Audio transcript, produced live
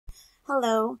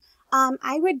Hello.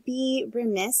 I would be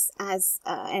remiss as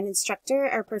an instructor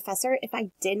or professor if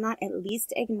I did not at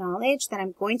least acknowledge that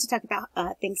I'm going to talk about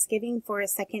Thanksgiving for a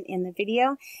second in the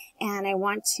video. And I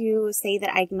want to say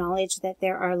that I acknowledge that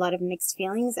there are a lot of mixed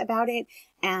feelings about it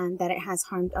and that it has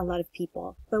harmed a lot of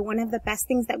people. But one of the best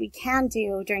things that we can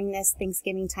do during this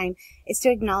Thanksgiving time is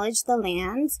to acknowledge the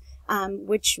land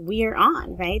which we are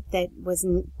on, right? That was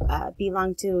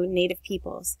belonged to Native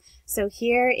peoples. So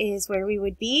here is where we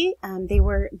would be. They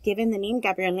were given the name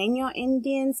Gabrieleño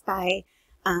Indians by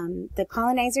the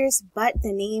colonizers, but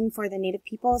the name for the Native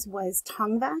peoples was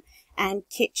Tongva and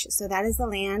Kitch. So that is the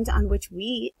land on which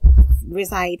we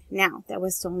reside now that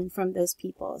was stolen from those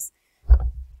peoples.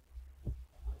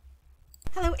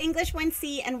 Hello, English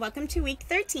 1C, and welcome to week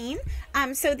 13.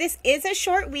 So this is a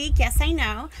short week. Yes, I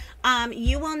know.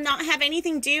 You will not have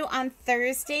anything due on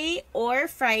Thursday or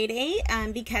Friday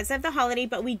because of the holiday,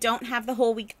 but we don't have the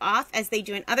whole week off as they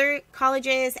do in other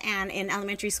colleges and in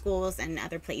elementary schools and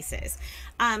other places.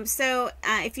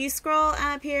 If you scroll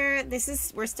up here,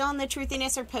 we're still in the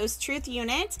truthiness or post-truth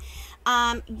unit.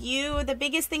 The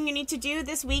biggest thing you need to do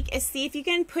this week is see if you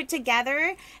can put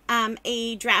together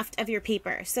a draft of your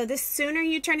paper. So the sooner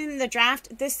you turn in the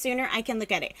draft, the sooner I can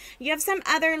look at it. You have some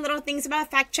other little things about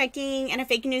fact checking and a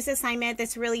fake news assignment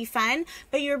that's really fun,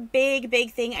 but your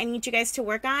big thing I need you guys to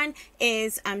work on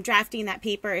is drafting that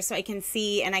paper so I can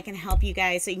see and I can help you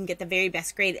guys so you can get the very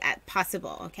best grade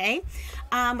possible, okay?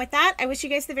 With that, I wish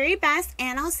you guys the very best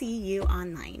and I'll see you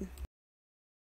online.